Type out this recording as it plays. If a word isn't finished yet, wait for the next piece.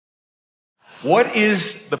What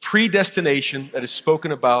is the predestination that is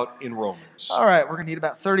spoken about in Romans? All right, we're going to need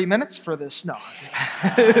about 30 minutes for this. No.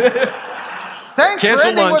 Thanks Cancel for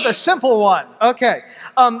ending lunch. with a simple one. Okay.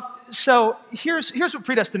 So here's what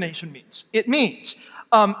predestination means. It means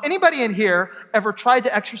anybody in here ever tried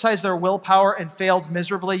to exercise their willpower and failed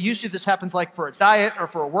miserably? Usually this happens like for a diet or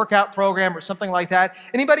for a workout program or something like that.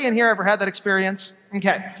 Anybody in here ever had that experience?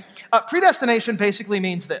 Okay. Predestination basically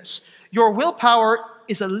means this. Your willpower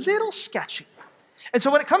is a little sketchy. And so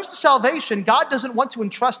when it comes to salvation, God doesn't want to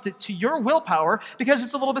entrust it to your willpower because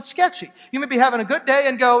it's a little bit sketchy. You may be having a good day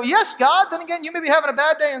and go, yes, God. Then again, you may be having a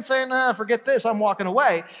bad day and saying, nah, forget this, I'm walking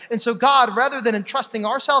away. And so God, rather than entrusting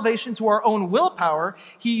our salvation to our own willpower,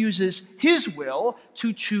 he uses his will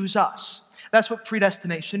to choose us. That's what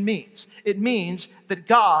predestination means. It means that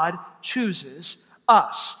God chooses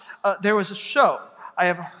us. There was a show. I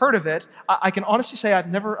have heard of it. I can honestly say I've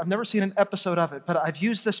never seen an episode of it, but I've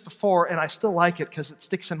used this before and I still like it because it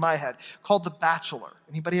sticks in my head, called The Bachelor.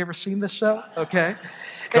 Anybody ever seen this show? Okay.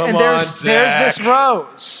 Come there's this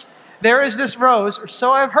Rose. There is this Rose, or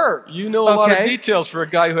so I've heard. You know a lot of details for a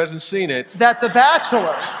guy who hasn't seen it. That the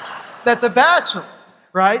Bachelor,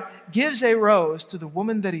 right, gives a rose to the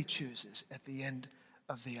woman that he chooses at the end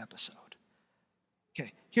of the episode.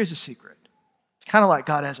 Okay, here's a secret. It's kind of like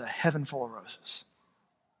God has a heaven full of roses.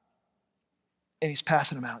 And he's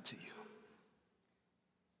passing them out to you.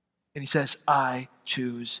 And he says, I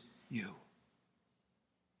choose you.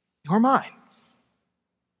 You're mine.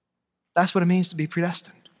 That's what it means to be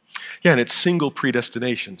predestined. Yeah, and it's single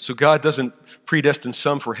predestination. So God doesn't predestine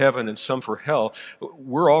some for heaven and some for hell.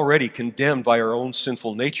 We're already condemned by our own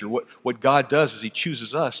sinful nature. What God does is he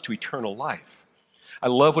chooses us to eternal life. I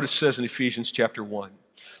love what it says in Ephesians chapter 1.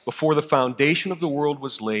 Before the foundation of the world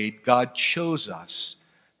was laid, God chose us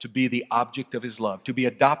to be the object of his love, to be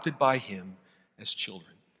adopted by him as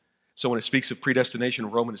children. So when it speaks of predestination,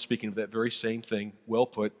 Romans is speaking of that very same thing. Well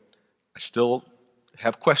put. I still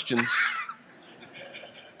have questions,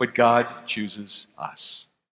 but God chooses us.